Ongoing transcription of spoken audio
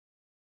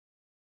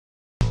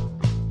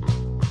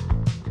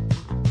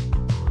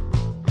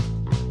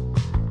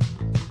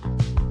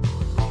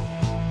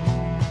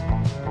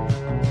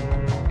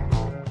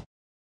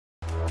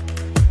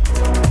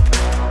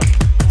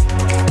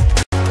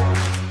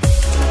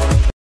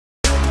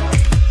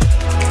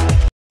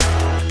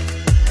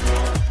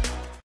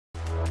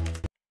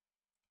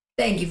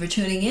Thank you for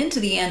tuning in to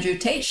the Andrew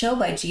Tate Show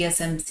by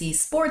GSMC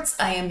Sports.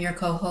 I am your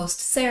co-host,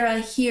 Sarah,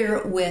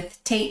 here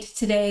with Tate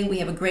today. We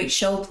have a great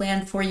show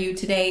planned for you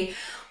today.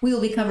 We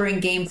will be covering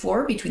Game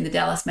 4 between the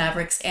Dallas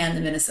Mavericks and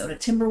the Minnesota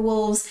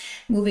Timberwolves.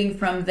 Moving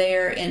from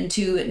there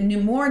into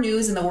more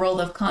news in the world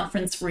of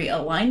conference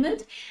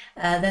realignment.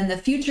 Then the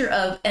future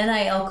of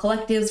NIL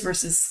collectives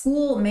versus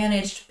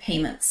school-managed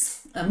payments.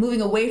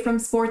 Moving away from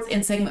sports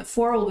in segment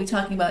 4, we'll be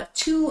talking about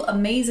two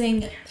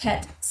amazing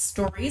pet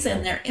stories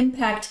and their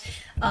impact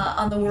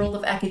on the world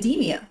of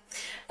academia.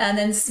 And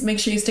then make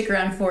sure you stick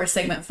around for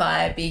segment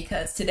 5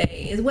 because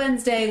today is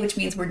Wednesday, which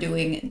means we're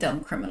doing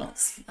Dumb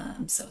Criminals.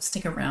 So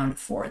stick around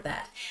for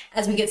that.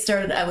 As we get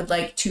started, I would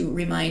like to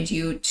remind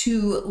you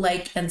to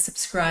like and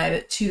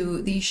subscribe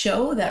to the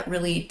show. That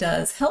really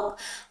does help.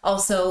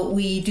 Also,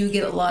 we do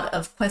get a lot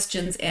of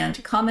questions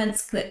and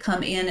comments that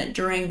come in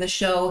during the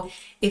show.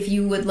 If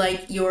you would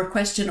like your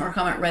question or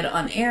comment read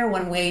on air,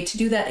 one way to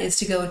do that is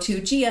to go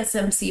to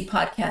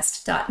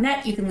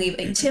GSMCPodcast.net. You can leave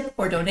a tip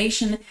or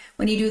donation.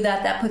 When you do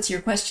that, that puts your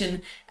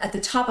question at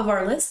the top of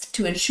our list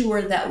to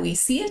ensure that we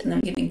see it, and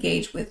then we can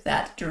engage with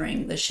that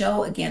during the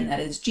show. Again, that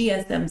is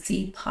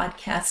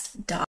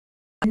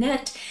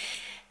GSMCPodcast.net.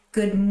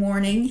 Good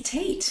morning,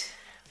 Tate.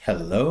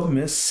 Hello,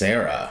 Miss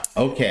Sarah.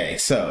 Okay,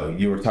 so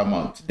you were talking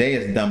about today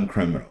is Dumb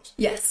Criminals.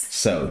 Yes.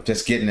 So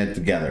just getting it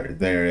together.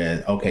 There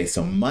is, okay,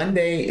 so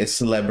Monday is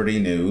celebrity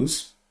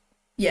news.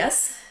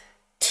 Yes.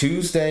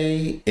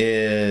 Tuesday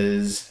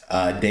is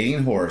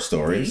dating horror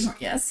stories.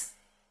 Yes.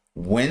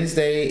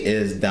 Wednesday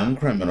is Dumb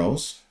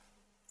Criminals.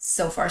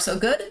 So far, so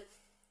good.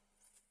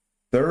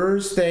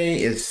 Thursday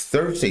is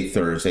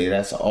Thursday.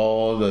 That's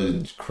all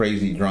the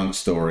crazy drunk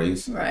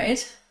stories.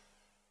 Right.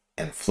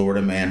 And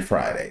Florida Man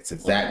Fridays.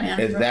 Is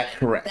that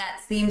correct?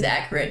 That seems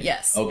accurate,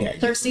 yes. Okay.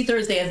 Thirsty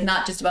Thursday is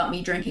not just about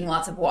me drinking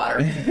lots of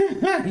water.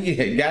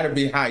 Yeah, gotta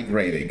be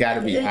hydrated.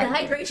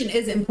 Hydration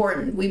is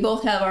important. We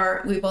both have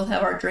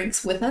our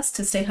drinks with us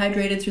to stay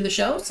hydrated through the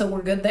show, so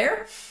we're good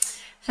there.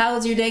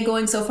 How's your day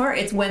going so far?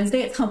 It's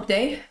Wednesday. It's hump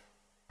day.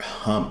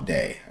 Hump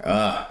day.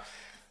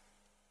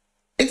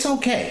 It's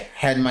okay.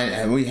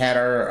 We had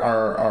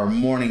our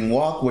morning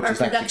walk, which our is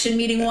production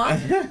meeting walk,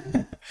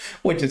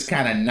 which is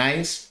kind of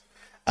nice.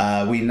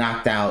 We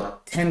knocked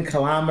out 10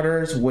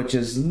 kilometers, which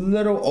is a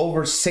little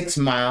over 6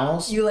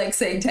 miles. You like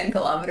saying 10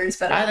 kilometers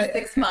better than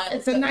 6 miles.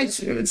 It's a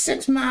nice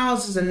 6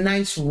 miles is a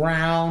nice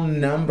round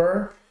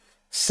number.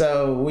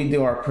 So we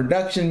do our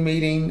production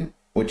meeting,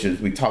 which is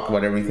we talk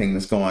about everything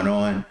that's going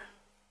on.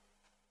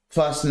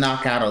 Plus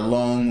knock out a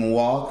long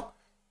walk,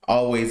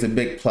 always a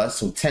big plus.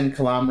 So 10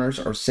 kilometers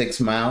or 6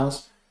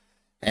 miles.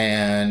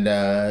 And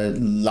a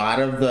lot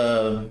of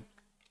the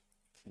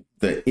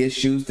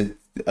issues, the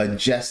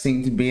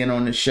adjusting to being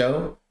on the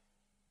show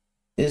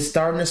is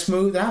starting to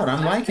smooth out.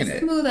 I'm liking it.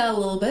 Smooth out a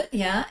little bit,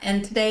 yeah.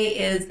 And today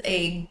is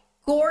a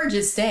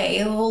gorgeous day.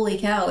 Holy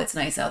cow, it's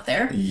nice out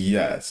there.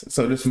 Yes.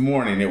 So this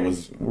morning it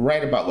was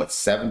right about what,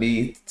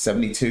 70,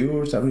 72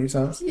 or 70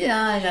 something?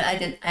 Yeah,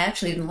 I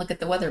actually didn't look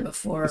at the weather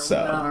before we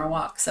went on our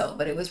walk,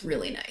 but it was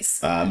really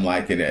nice. I'm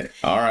liking it.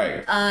 All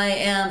right. I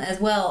am as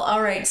well.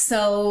 All right.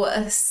 So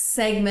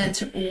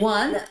segment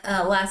 1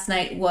 last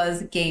night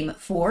was Game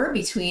 4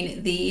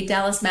 between the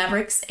Dallas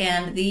Mavericks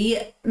and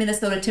the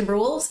Minnesota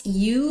Timberwolves.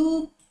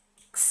 You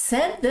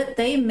said that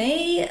they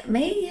may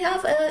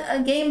have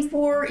a Game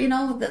 4,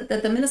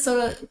 that the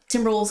Minnesota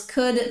Timberwolves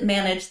could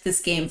manage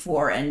this Game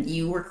 4, and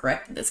you were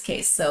correct in this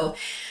case. So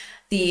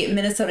the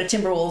Minnesota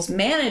Timberwolves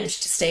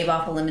managed to stave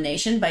off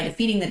elimination by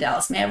defeating the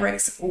Dallas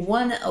Mavericks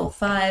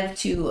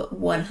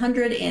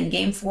 105-100 in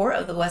Game 4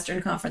 of the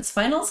Western Conference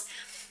Finals.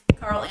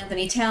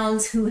 Karl-Anthony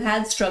Towns, who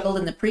had struggled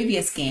in the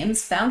previous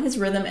games, found his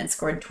rhythm and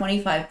scored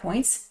 25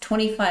 points,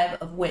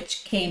 25 of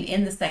which came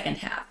in the second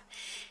half.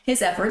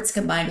 His efforts,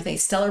 combined with a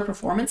stellar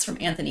performance from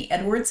Anthony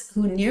Edwards,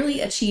 who nearly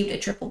achieved a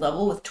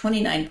triple-double with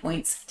 29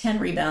 points, 10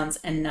 rebounds,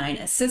 and 9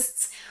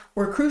 assists,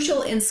 were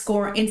crucial in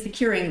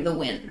securing the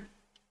win.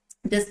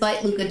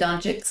 Despite Luka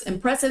Doncic's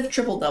impressive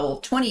triple-double,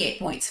 28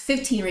 points,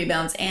 15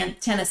 rebounds, and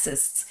 10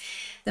 assists,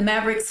 the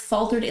Mavericks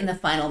faltered in the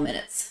final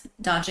minutes.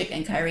 Doncic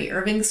and Kyrie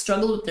Irving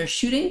struggled with their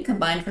shooting,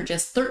 combined for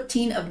just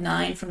 13 of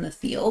 9 from the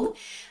field.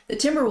 The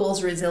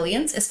Timberwolves'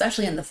 resilience,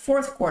 especially in the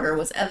fourth quarter,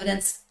 was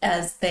evidenced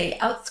as they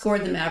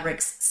outscored the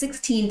Mavericks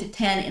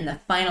 16-10 in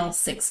the final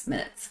 6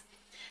 minutes.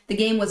 The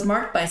game was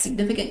marked by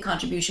significant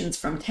contributions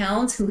from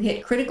Towns, who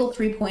hit critical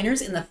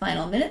three-pointers in the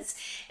final minutes,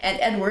 and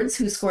Edwards,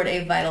 who scored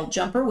a vital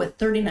jumper with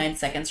 39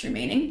 seconds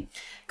remaining.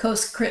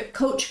 Coach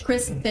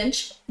Chris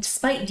Finch,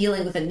 despite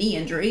dealing with a knee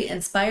injury,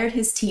 inspired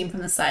his team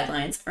from the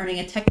sidelines, earning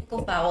a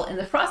technical foul in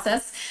the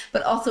process,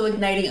 but also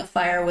igniting a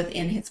fire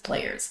within his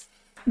players.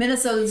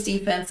 Minnesota's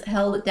defense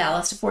held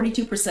Dallas to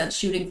 42%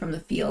 shooting from the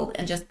field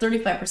and just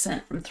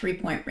 35% from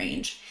three-point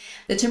range.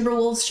 The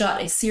Timberwolves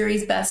shot a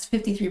series-best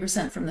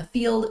 53% from the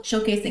field,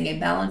 showcasing a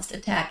balanced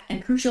attack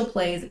and crucial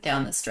plays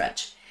down the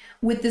stretch.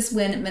 With this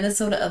win,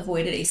 Minnesota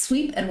avoided a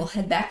sweep and will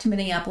head back to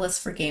Minneapolis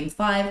for Game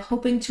 5,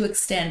 hoping to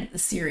extend the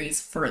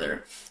series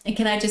further. And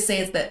can I just say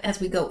is that as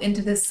we go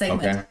into this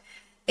segment,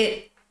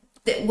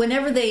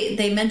 whenever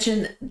they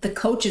mention the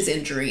coach's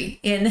injury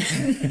in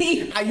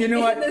you know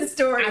what? the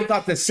story, I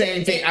thought the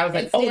same thing. I was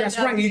like, oh, that's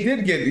right. He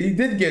did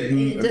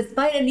get.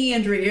 Despite a knee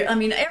injury, I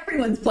mean,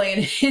 everyone's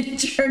playing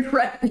injured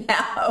right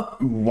now.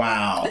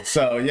 Wow.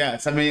 So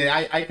yes, I mean,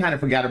 I kind of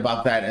forgot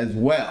about that as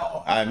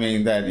well. I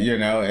mean that, you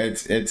know,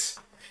 it's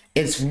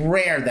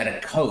rare that a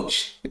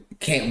coach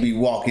can't be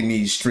walking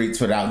these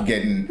streets without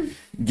getting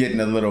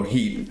a little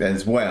heat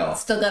as well.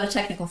 Still got a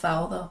technical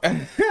foul though.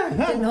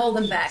 Didn't hold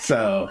him back.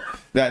 So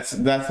that's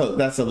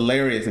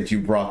hilarious that you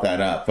brought that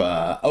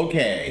up.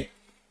 Okay.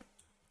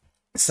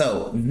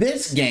 So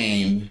this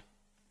game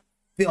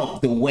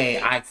felt the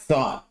way I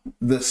thought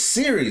the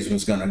series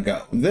was gonna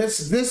go.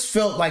 This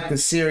felt like the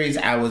series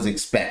I was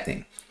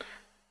expecting.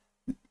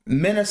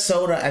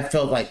 Minnesota, I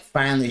felt like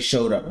finally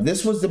showed up.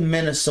 This was the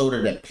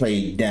Minnesota that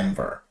played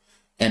Denver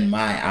in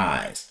my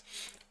eyes.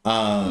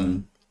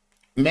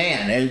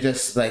 Man, it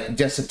was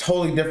just a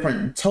totally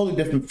different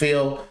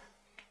feel.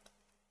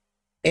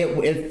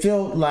 It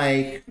felt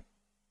like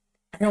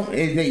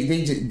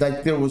they just,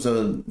 like there was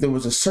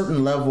a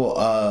certain level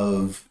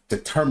of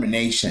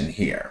determination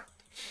here.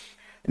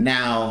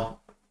 Now,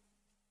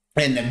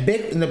 and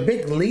the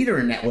big leader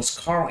in that was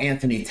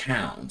Karl-Anthony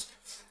Towns.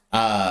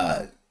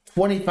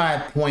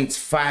 25 points,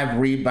 5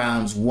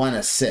 rebounds, 1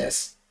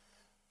 assist.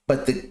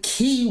 But the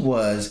key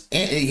was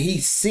he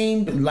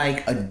seemed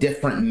like a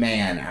different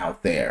man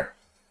out there.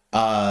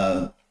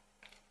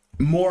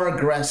 More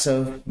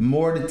aggressive,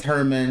 more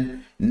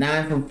determined,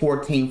 9 from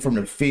 14 from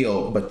the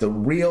field. But the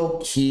real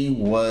key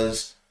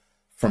was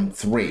from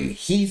 3.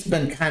 He's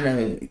been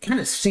kind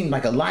of seemed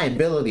like a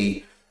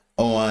liability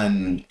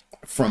from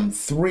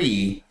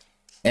 3.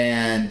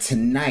 And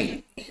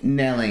tonight,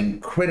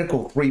 nailing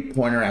critical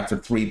three-pointer after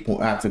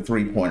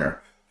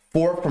three-pointer.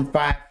 4 from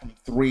 5 from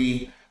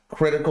 3,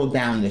 critical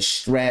down the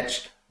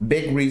stretch.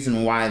 Big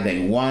reason why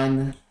they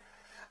won.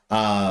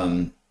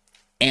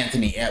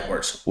 Anthony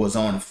Edwards was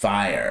on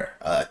fire.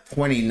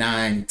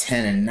 29,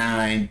 10, and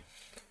 9.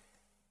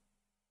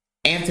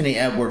 Anthony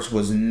Edwards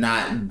was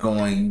not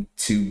going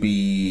to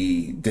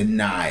be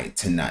denied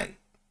tonight.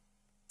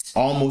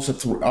 Almost a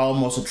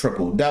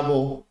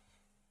triple-double.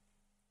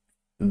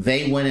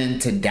 They went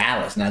into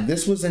Dallas. Now,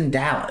 this was in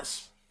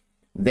Dallas.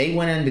 They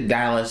went into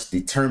Dallas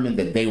determined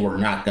that they were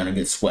not going to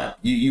get swept.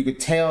 You could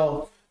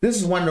tell this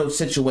is one of those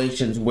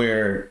situations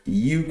where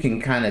you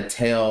can kind of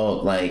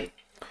tell, like,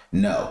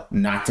 no,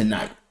 not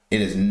tonight.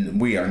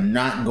 We are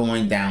not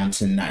going down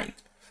tonight.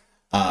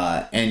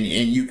 And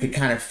you could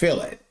kind of feel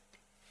it.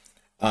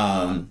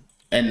 And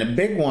the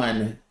big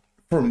one,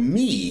 for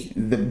me,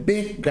 the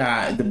big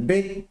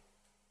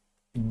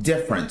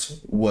difference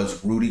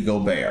was Rudy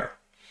Gobert.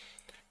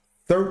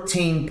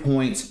 13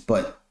 points,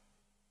 but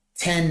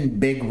 10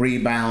 big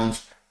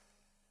rebounds.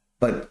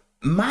 But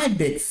my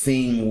big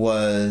thing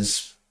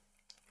was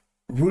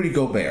Rudy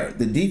Gobert,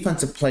 the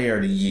defensive player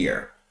of the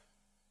year.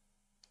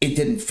 It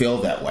didn't feel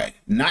that way.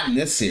 Not in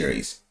this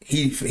series.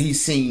 He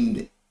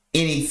seemed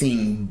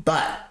anything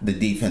but the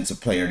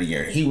defensive player of the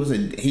year.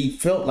 He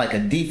felt like a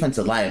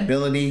defensive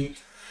liability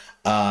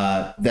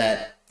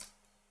that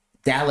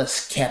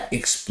Dallas kept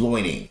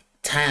exploiting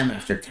time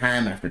after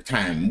time after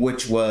time,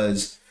 which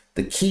was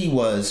the key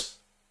was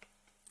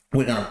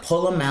we're going to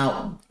pull him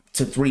out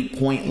to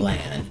three-point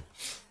land.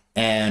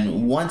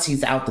 And once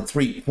he's out to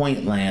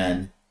three-point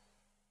land,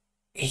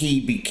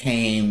 he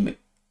can't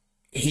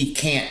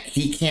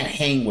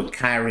hang with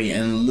Kyrie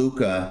and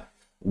Luka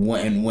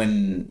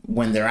when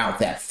they're out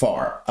that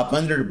far. Up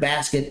under the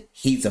basket,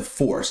 he's a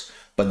force.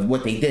 But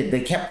what they did,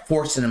 they kept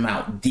forcing him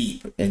out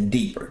deep and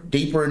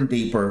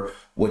deeper,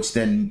 which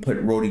then put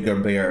Rudy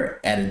Gobert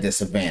at a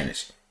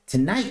disadvantage.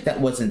 Tonight, that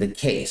wasn't the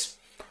case.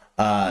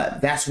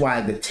 That's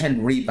why the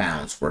 10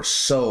 rebounds were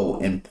so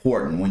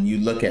important when you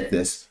look at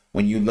this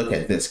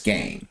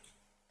game.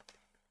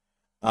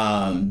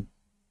 And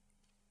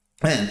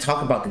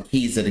talk about the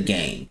keys of the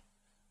game.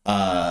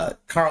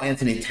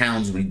 Karl-Anthony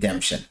Towns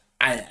redemption.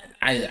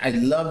 I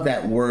love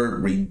that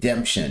word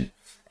redemption,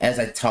 as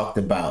I talked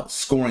about,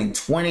 scoring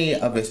 20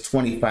 of his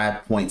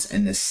 25 points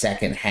in the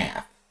second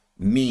half,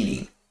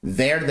 meaning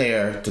they're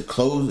there to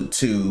close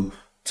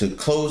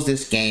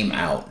this game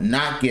out,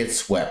 not get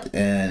swept,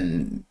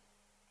 and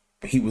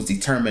he was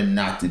determined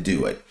not to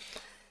do it.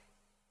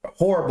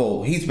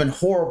 Horrible. He's been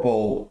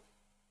horrible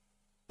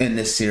in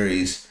this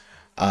series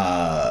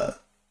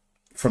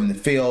from the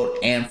field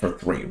and for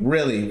 3.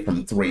 Really,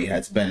 from 3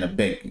 has been a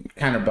big,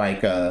 kind of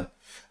like a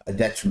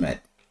detriment.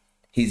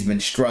 He's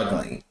been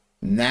struggling.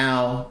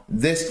 Now,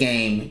 this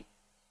game,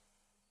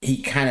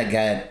 he kind of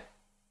got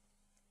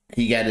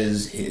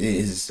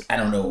his, I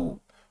don't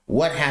know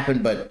what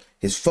happened, but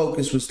his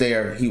focus was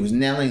there. He was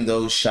nailing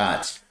those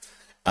shots.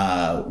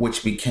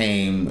 Which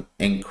became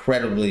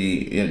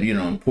incredibly,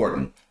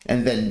 important.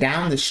 And then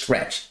down the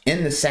stretch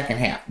in the second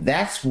half,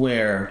 that's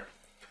where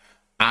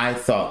I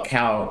thought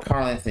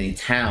Karl-Anthony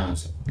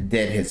Towns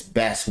did his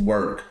best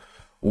work,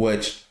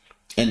 which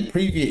in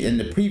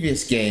the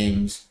previous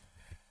games,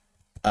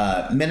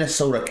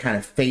 Minnesota kind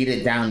of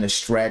faded down the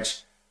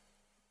stretch.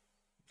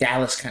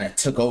 Dallas kind of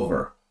took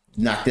over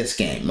not this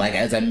game. Like,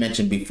 as I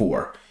mentioned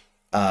before,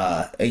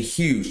 a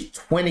huge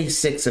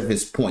 26 of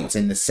his points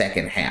in the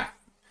second half,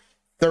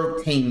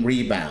 13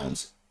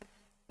 rebounds,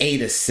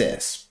 8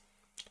 assists,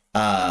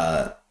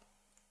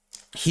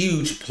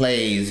 huge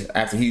plays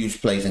after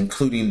huge plays,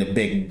 including the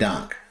big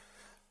dunk.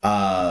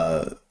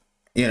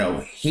 You know,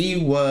 he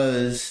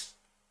was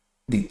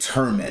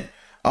determined.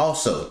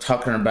 Also,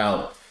 talking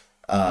about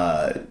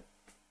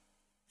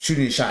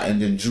shooting a shot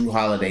and then Drew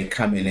Holiday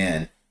coming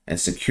in and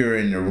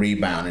securing the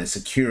rebound and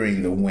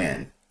securing the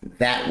win.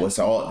 That was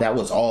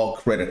all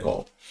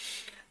critical.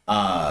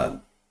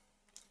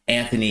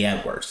 Anthony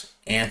Edwards,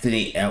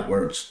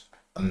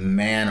 a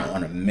man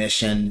on a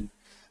mission.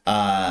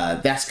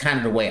 That's kind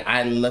of the way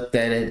I looked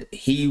at it.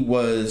 He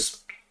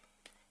was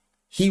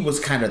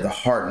kind of the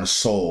heart and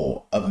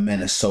soul of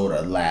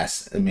Minnesota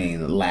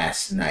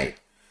last night,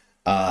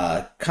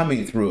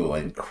 coming through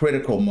in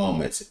critical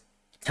moments,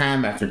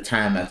 time after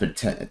time after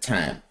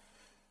time,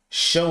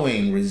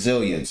 showing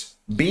resilience,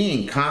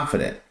 being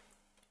confident.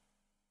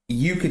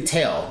 You could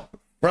tell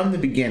from the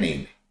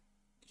beginning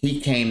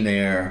he came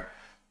there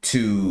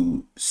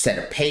to set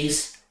a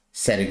pace,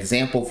 set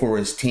example for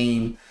his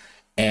team,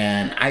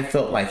 and I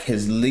felt like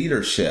his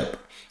leadership,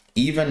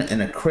 even in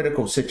a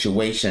critical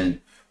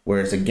situation where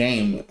it's a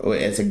game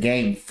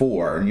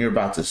 4 and you're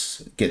about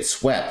to get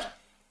swept,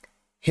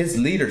 his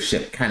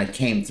leadership kind of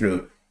came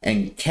through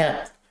and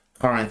kept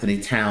Karl-Anthony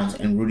Towns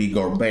and Rudy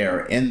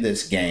Gobert in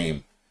this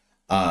game,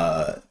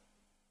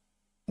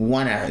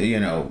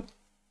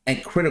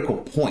 at critical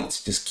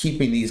points, just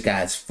keeping these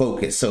guys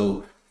focused.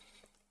 So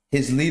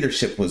his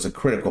leadership was a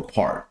critical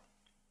part.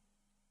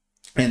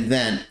 And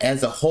then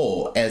as a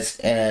whole,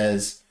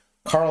 as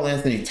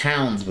Karl-Anthony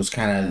Towns was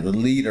kind of the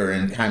leader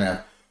and kind of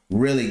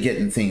really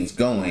getting things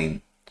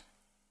going,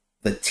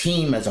 the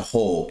team as a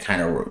whole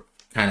kind of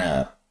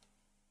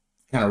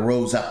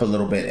rose up a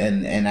little bit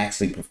and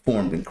actually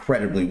performed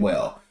incredibly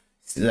well.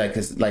 Like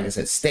I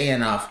said,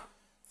 staying off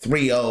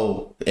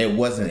 3-0, it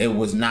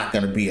was not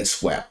going to be a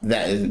swept.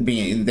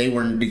 They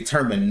were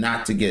determined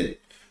not to get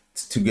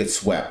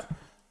swept.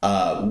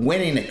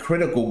 Winning a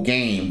critical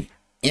game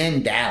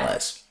in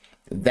Dallas,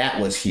 that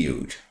was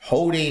huge.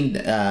 Holding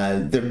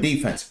their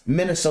defense.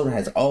 Minnesota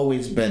has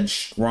always been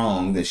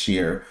strong this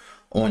year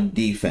on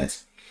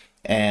defense,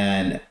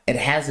 and it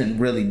hasn't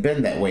really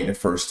been that way the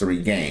first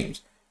 3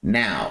 games.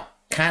 Now,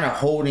 kind of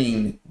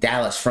holding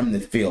Dallas from the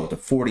field to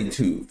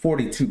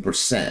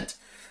 42%,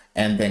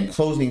 and then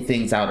closing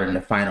things out in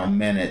the final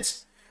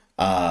minutes,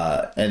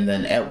 and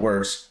then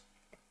Edwards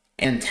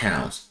and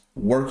Towns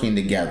working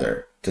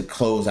together to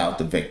close out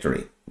the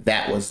victory.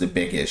 That was the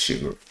big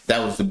issue. That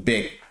was the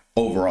big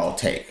overall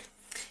take.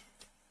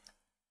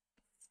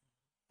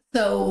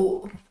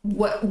 So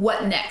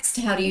what next?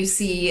 How do you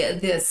see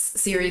this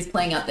series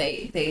playing out?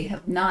 They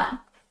have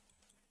not.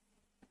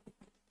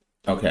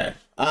 Okay.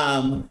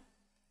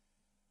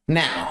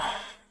 Now,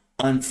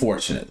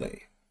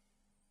 unfortunately,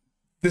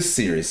 this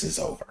series is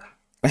over.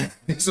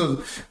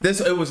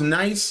 It was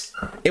nice.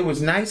 It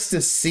was nice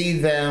to see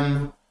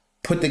them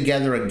put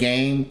together a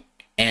game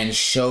and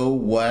show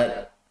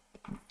what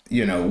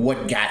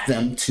got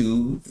them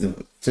to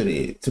the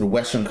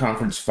Western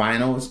Conference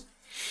Finals.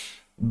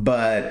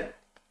 But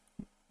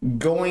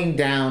going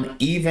down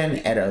even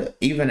at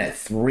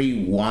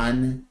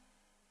 3-1,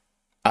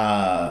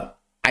 I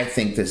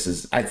think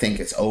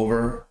it's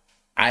over.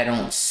 I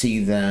don't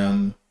see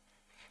them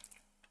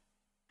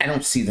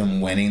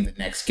winning the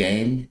next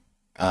game.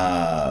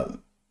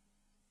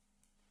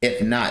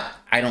 If not,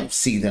 I don't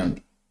see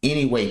them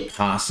any way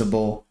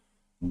possible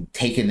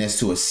taking this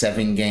to a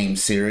 7-game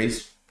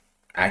series.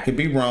 I could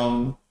be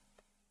wrong,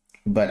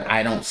 but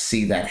I don't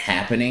see that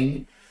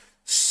happening.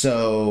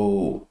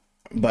 So,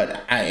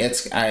 but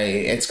it's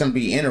going to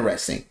be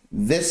interesting.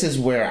 This is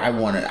where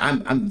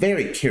I'm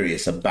very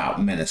curious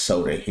about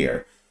Minnesota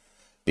here,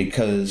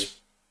 because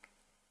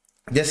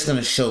this is going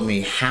to show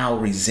me how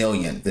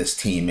resilient this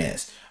team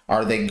is.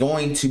 Are they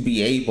going to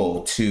be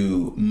able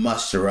to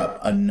muster up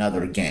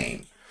another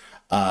game?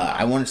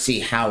 I want to see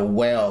how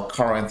well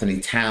Karl-Anthony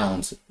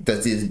Towns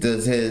does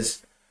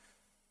his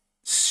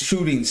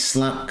shooting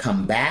slump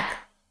come back,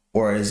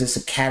 or is this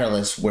a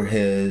catalyst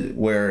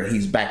where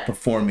he's back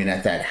performing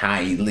at that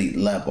high elite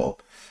level?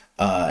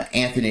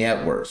 Anthony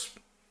Edwards,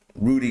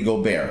 Rudy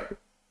Gobert.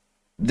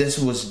 This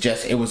was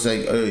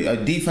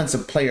a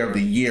defensive player of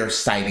the year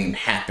sighting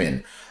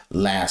happened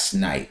last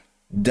night.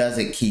 Does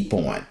it keep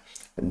on?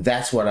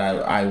 That's what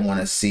I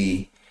want to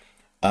see.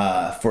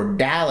 For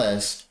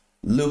Dallas,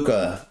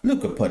 Luka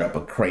put up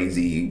a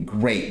crazy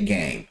great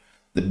game.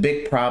 The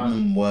big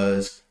problem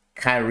was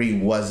Kyrie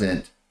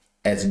wasn't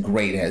as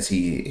great as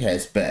he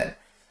has been.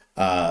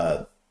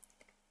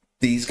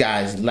 These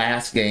guys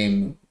last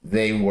game,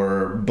 they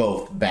were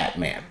both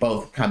Batman,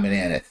 both coming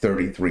in at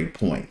 33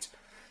 points.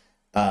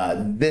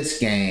 This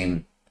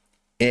game,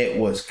 it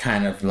was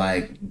kind of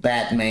like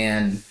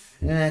Batman,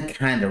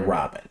 kind of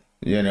Robin,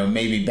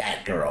 maybe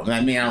Batgirl.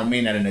 I mean, I don't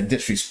mean that in a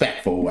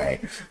disrespectful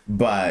way,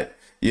 but,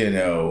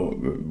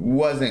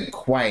 wasn't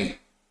quite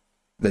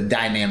the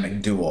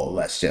dynamic duo,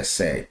 let's just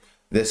say.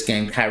 This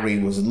game, Kyrie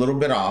was a little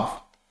bit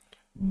off,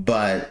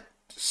 but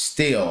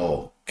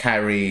still,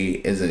 Kyrie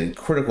is a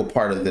critical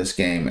part of this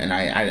game, and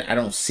I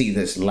don't see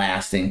this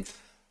lasting.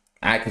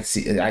 I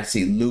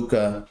see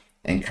Luka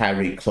and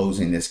Kyrie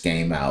closing this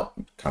game out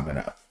coming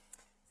up.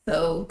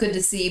 So good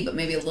to see, but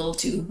maybe a little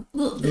too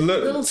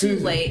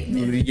late.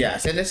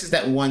 Yes, and this is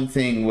that one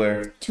thing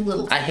where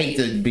I hate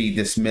to be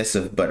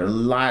dismissive, but a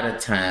lot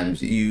of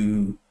times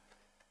you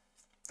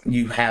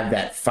have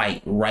that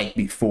fight right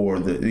before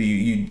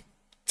the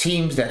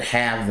teams that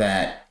have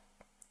that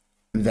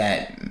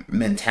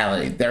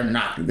mentality.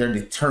 They're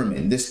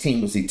determined. This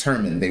team was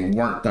determined they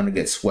weren't going to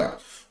get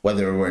swept.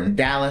 Whether we're in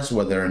Dallas,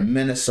 whether in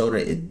Minnesota,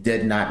 it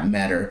did not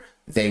matter.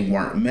 They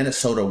weren't.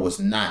 Minnesota was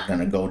not going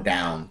to go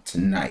down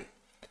tonight.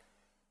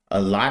 A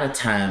lot of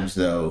times,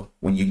 though,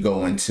 when you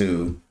go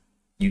into,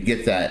 you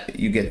get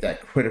that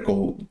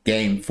critical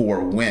game 4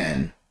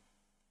 win,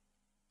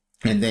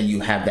 and then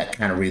you have that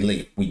kind of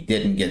relief. We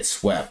didn't get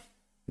swept.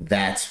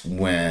 That's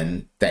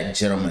when that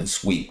gentleman's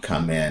sweep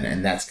come in,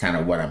 and that's kind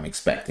of what I'm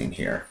expecting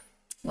here.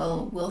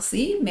 Well, we'll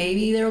see.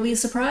 Maybe there will be a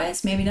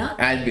surprise. Maybe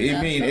not. I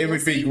mean, it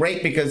would be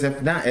great, because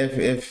if not,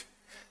 if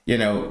you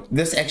know,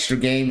 this extra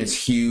game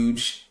is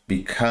huge,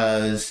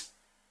 because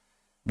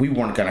we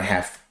weren't going to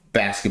have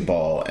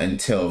basketball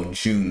until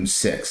June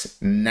 6th.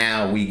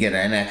 Now we get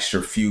an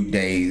extra few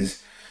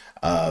days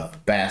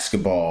of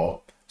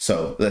basketball.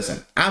 So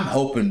listen, I'm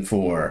hoping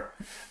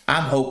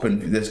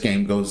this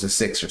game goes to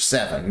 6 or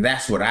 7.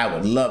 That's what I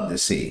would love to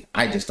see.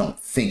 I just don't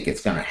think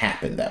it's going to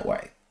happen that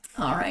way.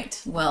 All right.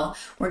 Well,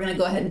 we're going to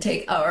go ahead and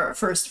take our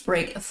first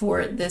break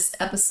for this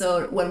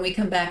episode. When we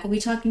come back, we'll be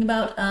talking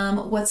about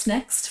what's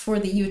next for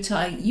the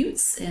Utah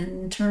Utes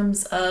in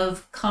terms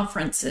of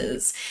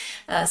conferences.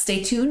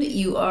 Stay tuned.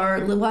 You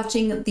are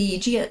watching let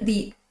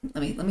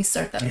me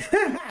start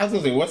that. I was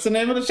going to say, what's the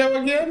name of the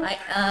show again?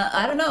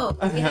 I don't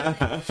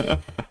know.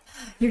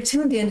 You're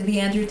tuned in to the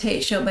Andrew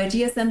Tate Show by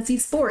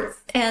GSMC Sports,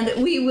 and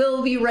we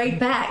will be right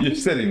back. You're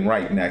sitting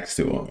right next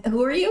to him.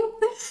 Who are you?